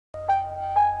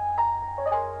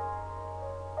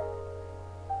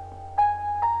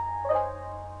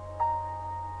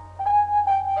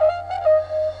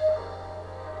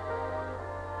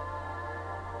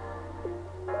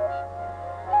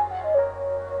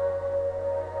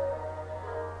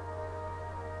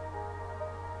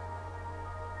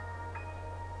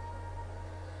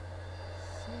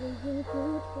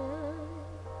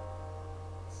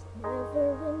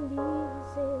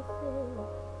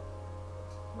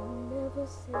never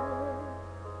said that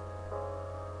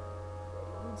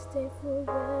you'd stay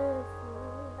forever.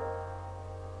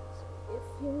 So if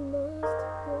you must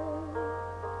go,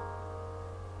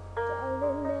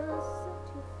 darling, I'll set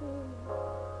you free.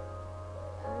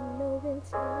 But I know in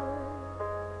time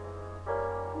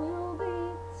we'll be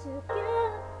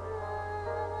together.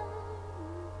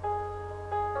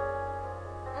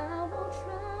 I won't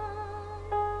try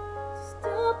to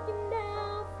stop you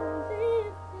now from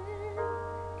living,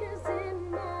 'cause in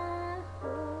my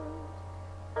heart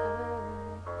I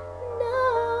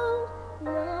know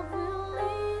love will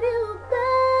lead you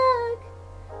back.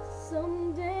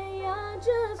 Someday I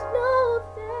just know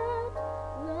that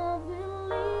love will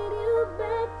lead you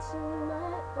back to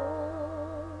my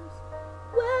arms,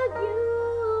 where you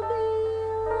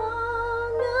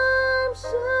belong. I'm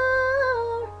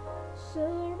sure,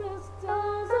 sure as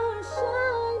stars are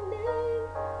shining,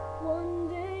 one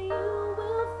day you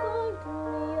will find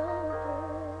me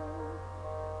again.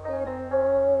 It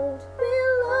won't be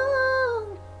long,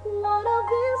 one of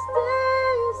these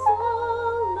days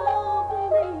all love will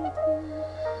lead you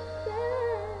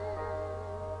back.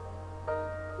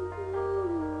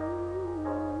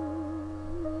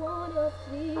 One of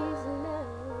these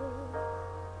nights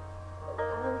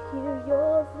I'll hear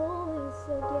your voice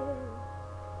again.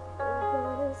 You're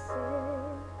gonna say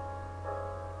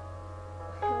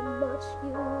how much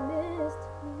you missed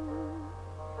me.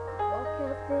 Walk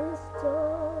out this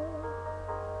door,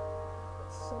 but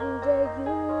someday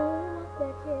you walk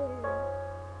back in.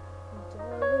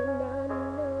 Darling,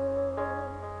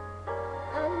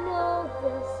 I know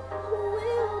this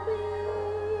will be.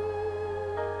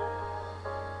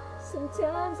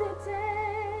 Sometimes it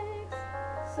takes,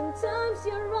 sometimes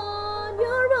you're on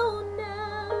your own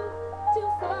now to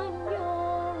find your